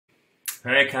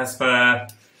Hey Casper,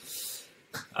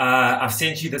 I've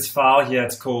sent you this file here.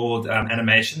 It's called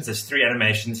animations. There's 3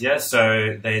 animations here.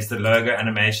 So there's the logo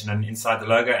animation, and inside the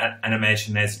logo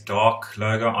animation there's a dark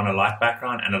logo on a light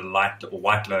background and a light or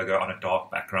white logo on a dark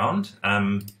background.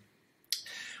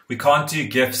 We can't do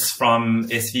GIFs from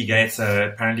SVGate, so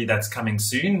apparently that's coming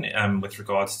soon with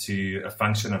regards to a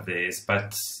function of theirs.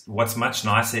 But what's much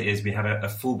nicer is we have a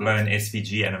full-blown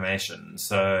SVG animation.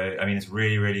 So, I mean, it's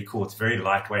really, really cool. It's very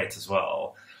lightweight as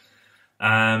well.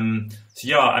 So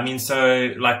yeah, I mean,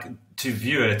 so like to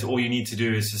view it, all you need to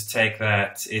do is just take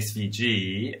that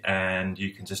SVG and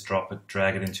you can just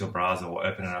drag it into your browser or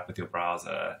open it up with your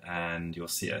browser and you'll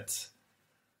see it.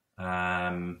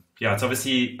 Yeah, it's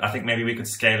obviously, I think maybe we could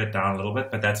scale it down a little bit,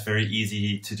 but that's very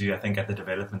easy to do, I think, at the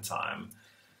development time.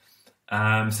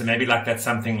 So maybe like that's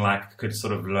something like could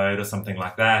sort of load or something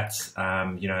like that,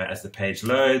 you know, as the page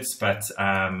loads. But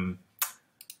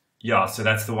yeah, so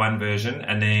that's the one version.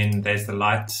 And then there's the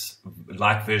light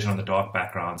version on the dark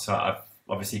background. So I've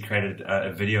obviously created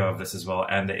a video of this as well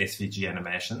and the SVG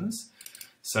animations.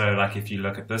 So like if you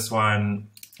look at this one,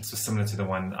 it's just similar to the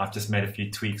one. I've just made a few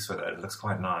tweaks with it. It looks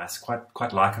quite nice.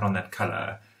 Quite like it on that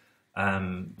color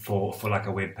for like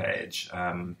a web page.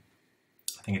 I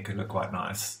think it could look quite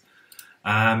nice.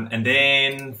 And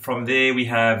then from there we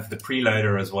have the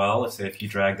preloader as well. So if you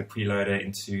drag the preloader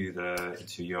into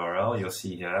URL, you'll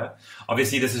see here.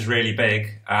 Obviously this is really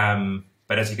big,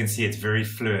 but as you can see, it's very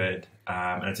fluid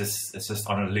and it's just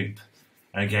on a loop.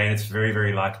 And again, it's very,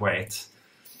 very lightweight.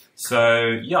 So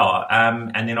yeah,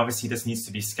 and then obviously this needs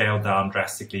to be scaled down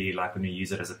drastically, like when you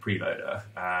use it as a preloader.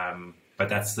 But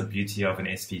that's the beauty of an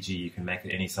SVG. You can make it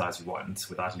any size you want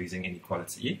without losing any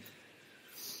quality.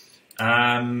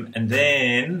 And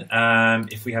then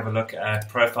if we have a look at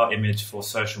profile image for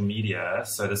social media,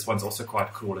 so this one's also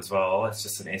quite cool as well. It's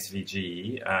just an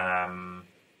SVG.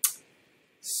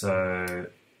 So,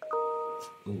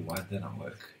 ooh, why did that not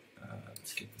work?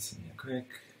 Let's get this in here quick.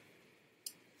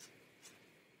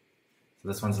 So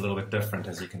this one's a little bit different,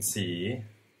 as you can see.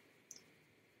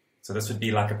 So this would be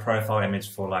like a profile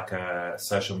image for like a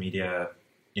social media,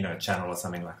 you know, channel or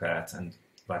something like that. And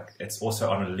like it's also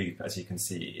on a loop, as you can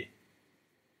see.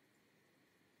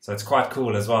 So it's quite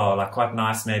cool as well, like quite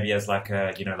nice maybe as like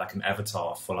a, you know, like an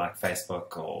avatar for like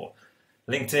Facebook or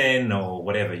LinkedIn or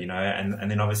whatever, you know,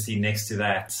 and then obviously next to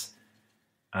that,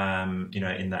 you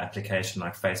know, in the application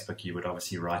like Facebook, you would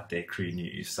obviously write their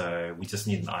CrewNew. So we just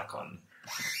need an icon.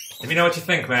 Let me know what you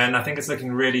think, man. I think it's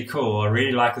looking really cool. I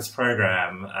really like this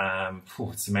program.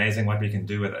 It's amazing what we can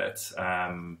do with it.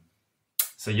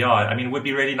 So yeah, I mean, it would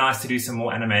be really nice to do some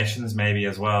more animations maybe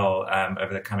as well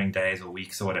over the coming days or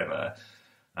weeks or whatever.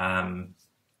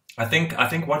 I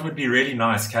think what would be really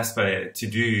nice, Casper, to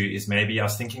do is maybe, I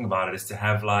was thinking about it, is to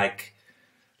have like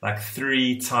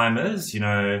 3 timers, you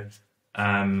know,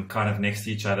 kind of next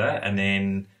to each other, and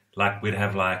then like we'd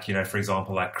have like, you know, for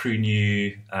example, like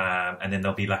CrewNew, and then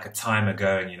there'll be like a timer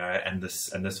going, you know, and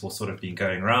this will sort of be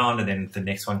going around, and then the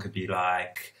next one could be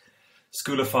like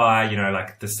Schoolify, you know,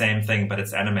 like the same thing, but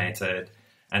it's animated,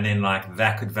 and then like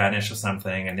that could vanish or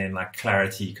something, and then like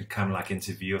Clarity could come like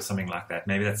into view or something like that.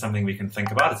 Maybe that's something we can think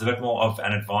about. It's a bit more of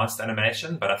an advanced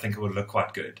animation, but I think it would look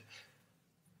quite good.